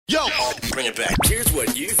Yo, bring it back. Here's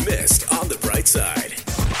what you've missed on the bright side.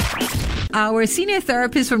 Our senior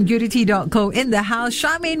therapist from Unity.co in the house,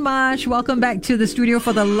 Charmaine Marsh. Welcome back to the studio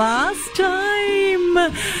for the last time.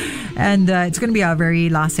 And it's going to be our very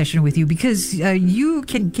last session with you because you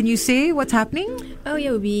can you say what's happening? Oh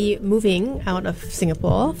yeah, we'll be moving out of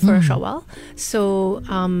Singapore for a short while. So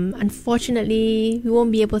unfortunately, we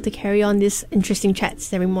won't be able to carry on these interesting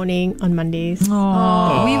chats every morning on Mondays.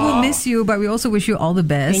 Oh, we will miss you, but we also wish you all the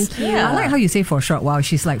best. Thank you. I like how you say for a short while.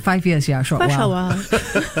 She's like 5 years, short For a short while. while.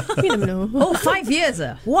 We don't know. Oh, 5 years.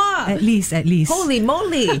 Wow. At least. Holy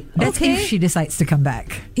moly. That's okay. if she decides to come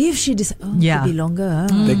back. If she decides. Oh, Yeah. could be longer.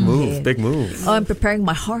 Big move, big move. Oh, I'm preparing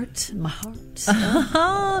my heart.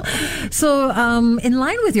 So, in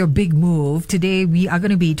line with your big move, today we are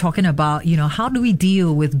going to be talking about, how do we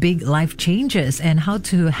deal with big life changes and how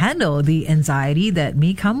to handle the anxiety that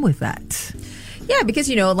may come with that. Yeah, because,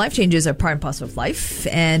 life changes are part and parcel of life,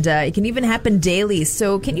 and it can even happen daily.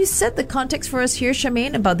 So can you set the context for us here,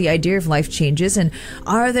 Charmaine, about the idea of life changes, and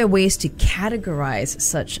are there ways to categorize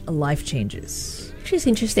such life changes? Which is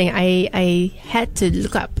interesting. I had to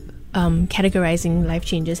look up categorizing life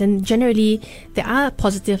changes, and generally there are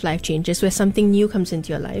positive life changes where something new comes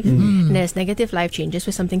into your life, and there's negative life changes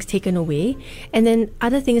where something's taken away, and then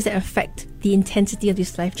other things that affect the intensity of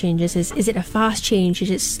these life changes is it a fast change, is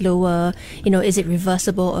it slower, is it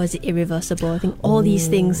reversible or is it irreversible? I think all these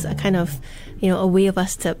things are kind of a way of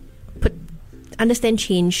us to understand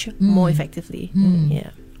change more effectively.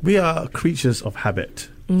 Yeah, We are creatures of habit,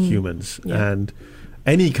 humans, and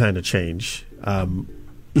any kind of change,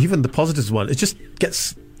 even the positive one, it just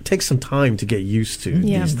takes some time to get used to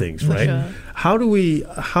these things, right? Sure. How do we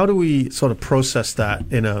sort of process that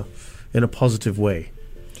in a positive way?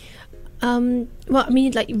 Well, I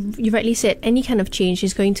mean, like you rightly said, any kind of change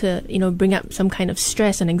is going to, bring up some kind of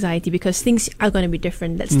stress and anxiety because things are going to be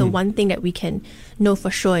different. That's the one thing that we can know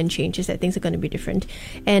for sure in change is that things are going to be different.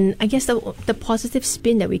 And I guess the positive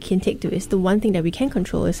spin that we can take to is the one thing that we can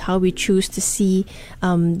control is how we choose to see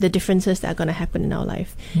the differences that are going to happen in our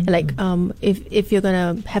life. Like if you're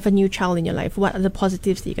going to have a new child in your life, what are the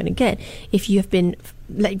positives that you're going to get? If you have been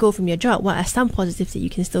let go from your job, what are some positives that you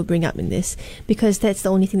can still bring up in this? Because that's the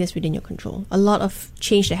only thing that's within your control. A lot of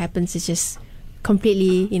change that happens is just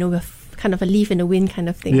completely, with kind of a leaf in the wind kind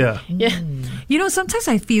of thing. Yeah. Sometimes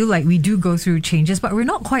I feel like we do go through changes, but we're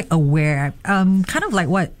not quite aware. Kind of like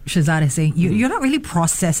what Shazad is saying, you're not really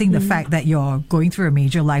processing the fact that you're going through a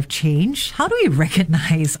major life change. How do we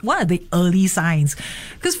recognize what are the early signs?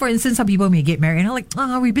 Because, for instance, some people may get married and are like,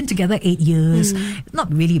 we've been together 8 years.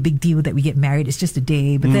 Not really a big deal that we get married. It's just a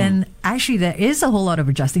day. But then actually there is a whole lot of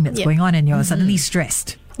adjusting that's going on and you're suddenly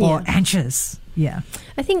stressed or anxious. Yeah.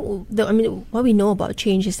 I think, what we know about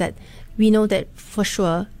change is that we know that for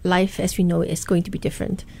sure life as we know it is going to be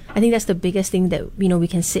different. I think that's the biggest thing that we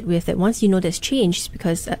can sit with, that once there's change, it's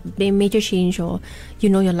because a major change or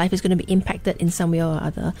your life is going to be impacted in some way or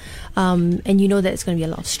other, and that it's going to be a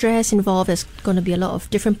lot of stress involved, there's going to be a lot of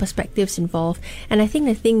different perspectives involved. And I think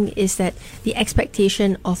the thing is that the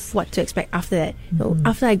expectation of what to expect after that,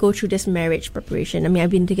 after I go through this marriage preparation, I've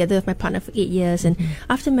been together with my partner for 8 years, and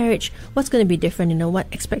after marriage, what's going to be different? What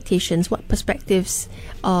expectations, what perspectives,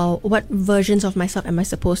 what versions of myself am I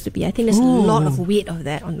supposed to be? I think there's a lot of weight of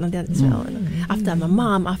that on that as well. After I'm a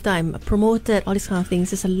mom, after I'm promoted, all these kind of things,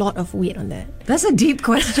 there's a lot of weight on that. That's a deep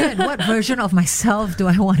question. What version of myself do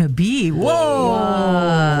I want to be?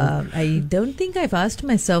 Whoa! I don't think I've asked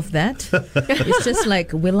myself that. It's just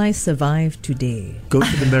like, will I survive today? Go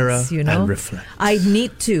to the mirror and reflect. I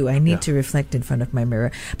need to reflect in front of my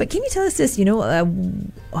mirror. But can you tell us this,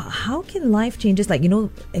 how can life changes,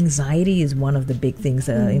 anxiety is one of the big things,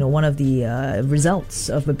 one of the results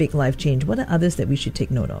of a big life change. What are others that we should take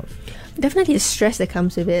note of? Definitely the stress that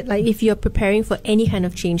comes with it. Like if you're preparing for any kind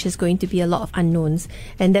of change, there's going to be a lot of unknowns,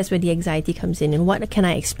 and that's where the anxiety comes in. And what can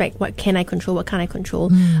I expect? What can I control? What can't I control?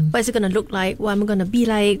 What is it going to look like? What am I going to be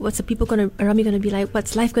like? What's the people around me going to be like?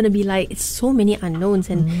 What's life going to be like? It's so many unknowns,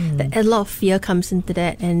 and a lot of fear comes into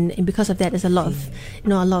that. And because of that, there's a lot of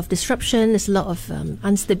disruption. There's a lot of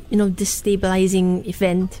destabilizing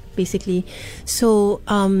event basically. So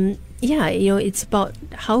it's about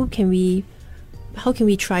how can we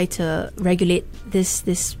try to regulate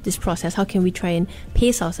this process? How can we try and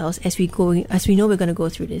pace ourselves as we know we're going to go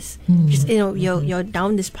through this? Just you're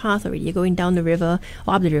down this path already. You're going down the river,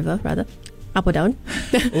 or up the river rather, up or down.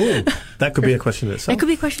 Oh, that could be a question itself. That could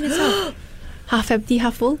be a question itself. Half empty,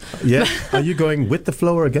 half full. Yeah. Are you going with the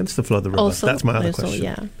flow or against the flow of the river? Also, that's my other question.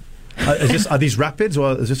 Yeah. Are these rapids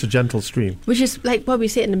or is this a gentle stream? Which is like what we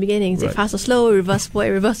said in the beginning. Is it fast or slow, reversible,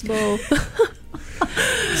 irreversible?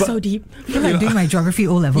 So deep. I feel like doing my geography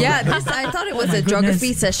O level. Yeah, I thought it was a goodness.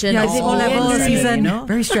 geography session. Yeah, it's O level season. You know?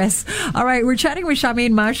 Very stressed. All right, we're chatting with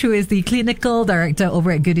Charmaine Marsh, who is the clinical director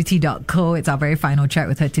over at goodity.co. It's our very final chat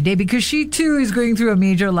with her today because she too is going through a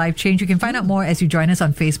major life change. You can find out more as you join us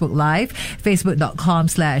on Facebook Live,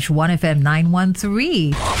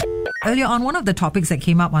 facebook.com/1FM913. Earlier on, one of the topics that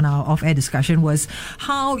came up on our off-air discussion was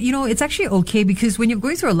how, it's actually okay because when you're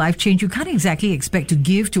going through a life change, you can't exactly expect to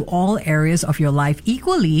give to all areas of your life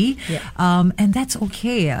equally. Yeah. And that's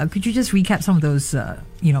okay. Could you just recap some of those,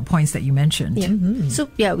 points that you mentioned? Yeah. So,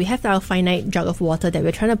 we have our finite jug of water that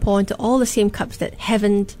we're trying to pour into all the same cups that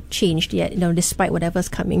haven't changed yet, despite whatever's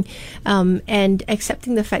coming. And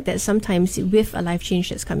accepting the fact that sometimes with a life change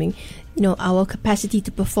that's coming, our capacity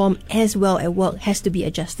to perform as well at work has to be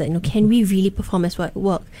adjusted. Can we really perform as well at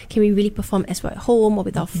work? Can we really perform as well at home or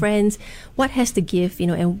with our friends? What has to give,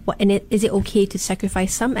 is it okay to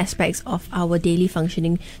sacrifice some aspects of our daily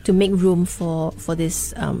functioning to make room for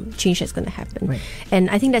this change that's going to happen? Right.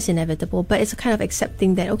 And I think that's inevitable, but it's a kind of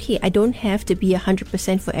accepting that, okay, I don't have to be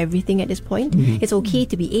 100% for everything at this point. It's okay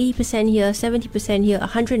to be 80% here, 70% here,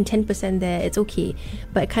 110% there. It's okay.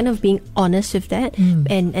 But kind of being honest with that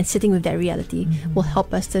and sitting with that reality will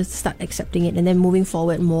help us to start accepting it and then moving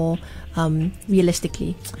forward more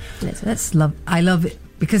realistically. That's love. I love it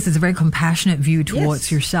because it's a very compassionate view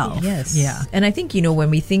towards yourself. Yes. Yeah. And I think, when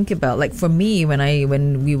we think about, like for me,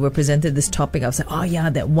 when we were presented this topic, I was like, oh yeah,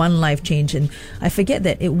 that one life change. And I forget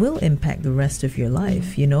that it will impact the rest of your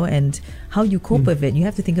life, and how you cope with it. You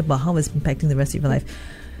have to think about how it's impacting the rest of your life.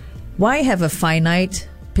 Why have a finite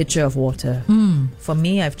pitcher of water? For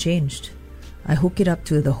me, I've changed. I hook it up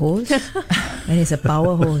to the hose and it's a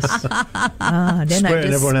power hose. Then Spray I just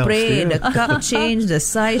everyone spray else, the cup change, the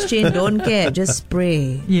size change, don't care, just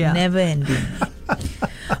spray. Yeah. Never ending.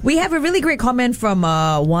 We have a really great comment from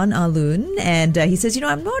Wan Alun, and he says,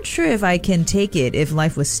 I'm not sure if I can take it if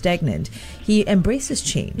life was stagnant. He embraces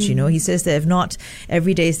change, he says that if not,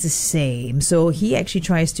 every day is the same. So he actually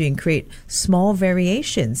tries to create small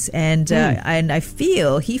variations, and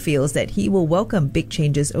he feels that he will welcome big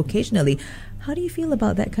changes occasionally. How do you feel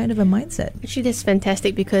about that kind of a mindset? Actually, that's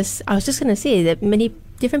fantastic because I was just going to say that many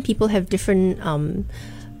different people have different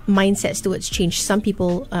mindsets towards change. Some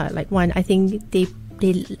people, like one, I think they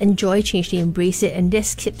enjoy change, they embrace it, and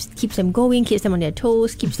this keeps them going, keeps them on their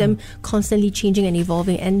toes, keeps them constantly changing and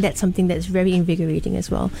evolving, and that's something that's very invigorating as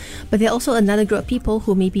well. But there are also another group of people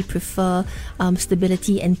who maybe prefer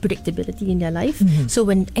stability and predictability in their life. So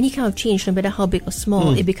when any kind of change, no matter how big or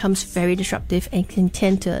small, it becomes very disruptive and can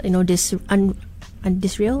tend to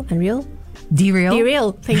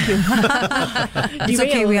Derail. Thank you. It's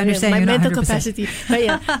okay, we understand my you're not mental 100%. capacity.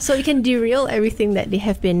 But so it can derail everything that they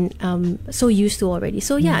have been so used to already.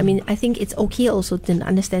 So I think it's okay also to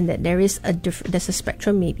understand that there's a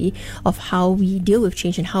spectrum maybe of how we deal with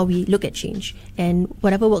change and how we look at change. And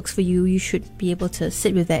whatever works for you, you should be able to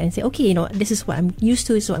sit with that and say, okay, this is what I'm used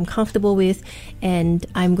to, so I'm comfortable with, and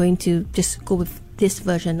I'm going to just go with this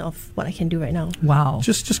version of what I can do right now. Wow.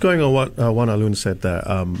 Just going on what Wan Alun said there.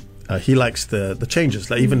 He likes the changes,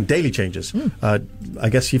 like even daily changes. I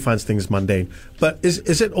guess he finds things mundane. But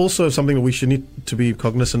is it also something that we should need to be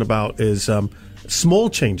cognizant about is small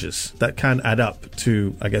changes that can add up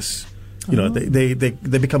to, I guess, they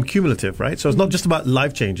become cumulative, right? So it's not just about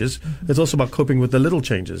life changes. It's also about coping with the little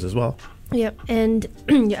changes as well. Yeah, and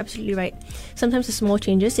you're absolutely right. Sometimes the small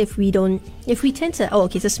changes, if we tend to,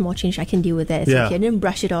 it's a small change, I can deal with that. It's okay, and then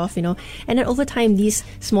brush it off, And then over time, these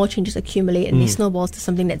small changes accumulate and they snowballs to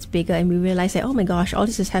something that's bigger, and we realize that, oh my gosh, all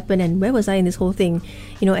this has happened, and where was I in this whole thing?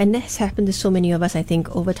 And that's happened to so many of us, I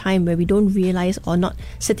think, over time, where we don't realize or not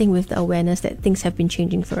sitting with the awareness that things have been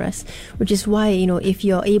changing for us. Which is why, if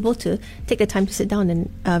you're able to take the time to sit down and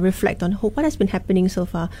reflect on what has been happening so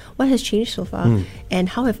far, what has changed so far, and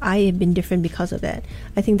how have I been different because of that.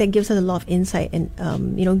 I think that gives us a lot of insight and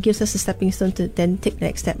gives us a stepping stone to then take the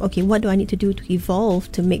next step. Okay, what do I need to do to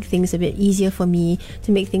evolve to make things a bit easier for me,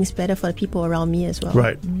 to make things better for the people around me as well?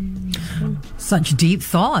 Right. Such deep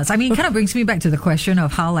thoughts. I mean, it kind of brings me back to the question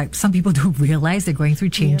of how some people don't realize they're going through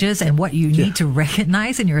changes and what you need to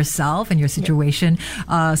recognize in yourself and your situation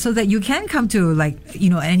so that you can come to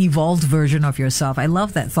an evolved version of yourself. I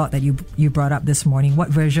love that thought that you brought up this morning. What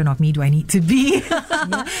version of me do I need to be?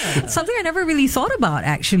 Something I never really thought about,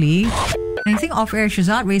 actually. And I think off-air,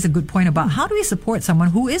 Shazad raised a good point about how do we support someone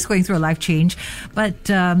who is going through a life change, but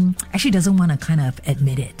actually doesn't want to kind of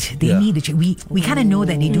admit it. They need the change. We kind of know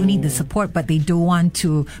that they do need the support, but they don't want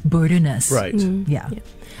to burden us. Right. Yeah.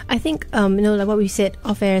 I think, like what we said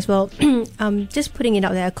off-air as well, just putting it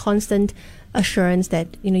out there, a constant assurance that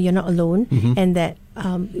you're not alone, and that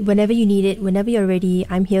whenever you need it, whenever you're ready,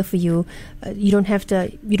 I'm here for you. You don't have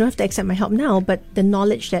to accept my help now, but the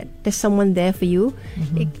knowledge that there's someone there for you,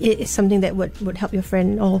 it is something that would help your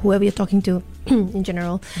friend or whoever you're talking to in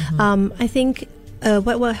general. I think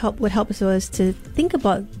what would help as well is to think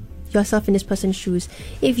about yourself in this person's shoes.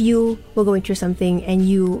 If you were going through something and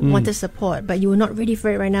you wanted support, but you were not ready for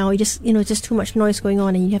it right now, you just just too much noise going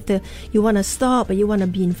on, and you want to stop, but you want to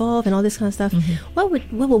be involved and all this kind of stuff. What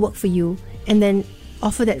will work for you? And then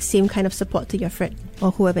offer that same kind of support to your friend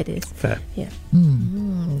or whoever it is. Fair. Yeah.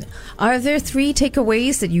 Are there 3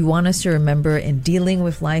 takeaways that you want us to remember in dealing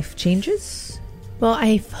with life changes? Well,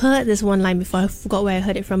 I've heard this one line before. I forgot where I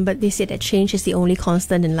heard it from, but they said that change is the only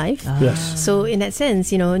constant in life. Yes. So in that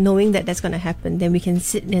sense, knowing that that's going to happen, then we can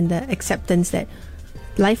sit in the acceptance that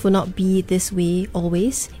life will not be this way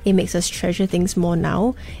always. It makes us treasure things more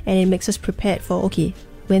now, and it makes us prepared for, okay,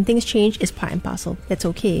 when things change, it's part and parcel. That's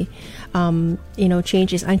okay.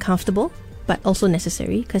 Change is uncomfortable, but also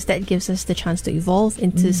necessary, because that gives us the chance to evolve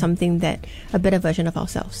into something that a better version of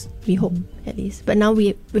ourselves. We hope, at least. But now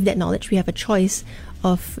with that knowledge, we have a choice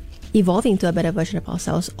of evolving to a better version of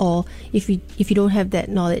ourselves. Or if you don't have that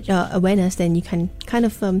knowledge, awareness, then you can kind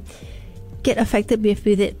of get affected with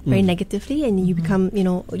it very negatively, and you become,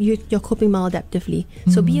 you're coping maladaptively.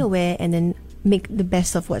 So be aware and then make the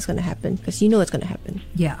best of what's going to happen, because it's going to happen.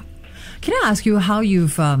 Yeah. Can I ask you how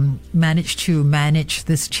you've managed to manage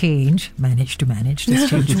this change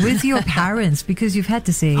with your parents? Because you've had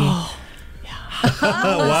to say... Wow.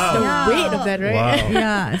 The weight of that, right? Wow.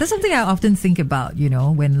 Yeah, that's something I often think about,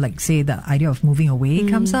 when, like, say, the idea of moving away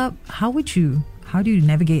comes up. How do you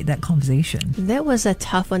navigate that conversation? That was a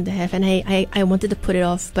tough one to have, and I wanted to put it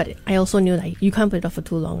off, but I also knew you can't put it off for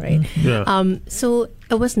too long, right? Yeah. So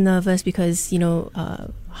I was nervous because,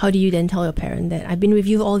 how do you then tell your parent that I've been with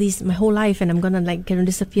you my whole life, and I'm gonna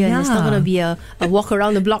disappear, and it's not gonna be a walk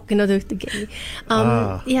around the block, to get me.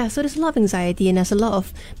 Yeah, so there's a lot of anxiety, and there's a lot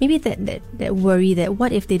of maybe that worry that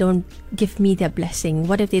what if they don't give me their blessing?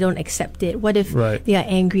 What if they don't accept it? What if they are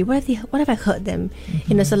angry? What if I hurt them?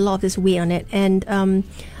 There's a lot of this weight on it, and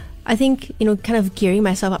I think, kind of gearing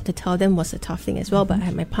myself up to tell them was a tough thing as well. But I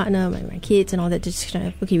had my partner, my kids and all that, just kind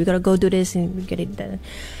of, okay, we got to go do this and we get it done.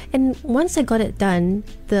 And once I got it done,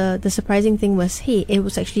 the surprising thing was, hey, it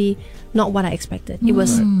was actually not what I expected. It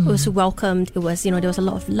was welcomed. It was, there was a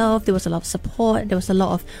lot of love. There was a lot of support. There was a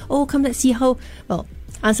lot of, come, let's see how, well,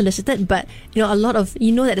 unsolicited, but a lot of,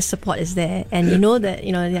 that the support is there, and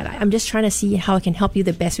that I'm just trying to see how I can help you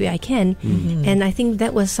the best way I can. And I think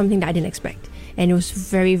that was something that I didn't expect, and it was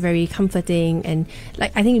very, very comforting. And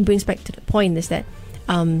I think it brings back to the point is that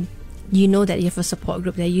that you have a support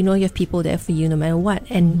group there, you have people there for you no matter what,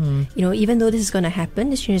 and even though this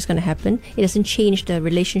change is going to happen, it doesn't change the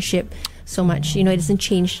relationship so much. It doesn't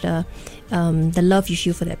change the love you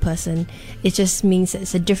feel for that person. It just means that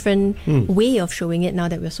it's a different way of showing it now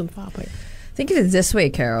that we're so far apart. Think of it this way,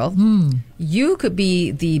 Carol. You could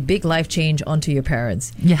be the big life change onto your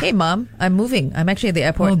parents. Yeah. Hey, Mom, I'm moving. I'm actually at the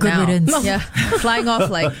airport good now. riddance. Yeah, flying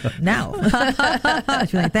off now.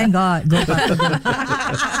 She's like, thank God. Go back.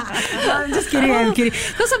 I'm just kidding. I'm kidding.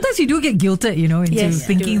 Because sometimes you do get guilted, into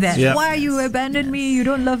thinking that, why you abandoned me? You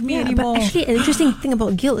don't love me anymore. But actually, an interesting thing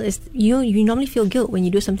about guilt is you normally feel guilt when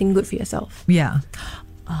you do something good for yourself. Yeah.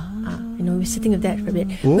 We're sitting with that for a bit.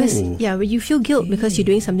 Where you feel guilt because you're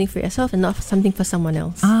doing something for yourself and not something for someone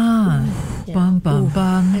else. Bum, bum,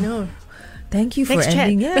 bum. I know. Thank you for Next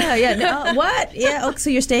ending. chat. Yeah. No, what? Yeah. Oh, so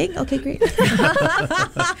you're staying? Okay, great.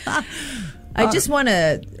 I just want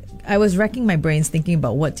to. I was racking my brains thinking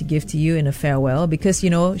about what to give to you in a farewell, because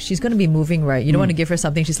she's going to be moving, right? You don't want to give her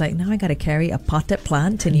something. She's like, now I got to carry a potted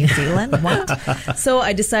plant to New Zealand. What? So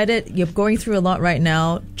I decided, you're going through a lot right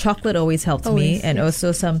now. Chocolate always helped me, and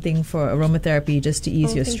also something for aromatherapy just to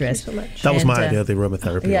ease your stress. Thank you so much. That was my idea, the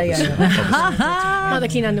aromatherapy. Not the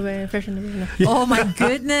clean underwear, fresh underwear. No. Oh my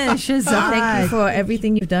goodness, Shazad. Thank you for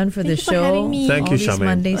everything you've done for the Thank you show. for having me. Thank you, Charmaine.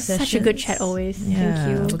 Monday Such a sessions. good chat always. Yeah, Thank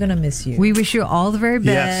you. we're going to miss you. We wish you all the very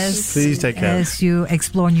best. Yes, please take care. As you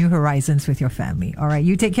explore new horizons with your family. All right,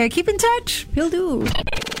 you take care. Keep in touch. Will do.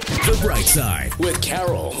 The Bright Side with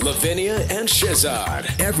Carol, Lavinia, and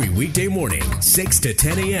Shazad. Every weekday morning, 6 to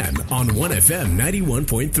 10 a.m. on 1FM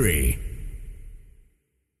 91.3.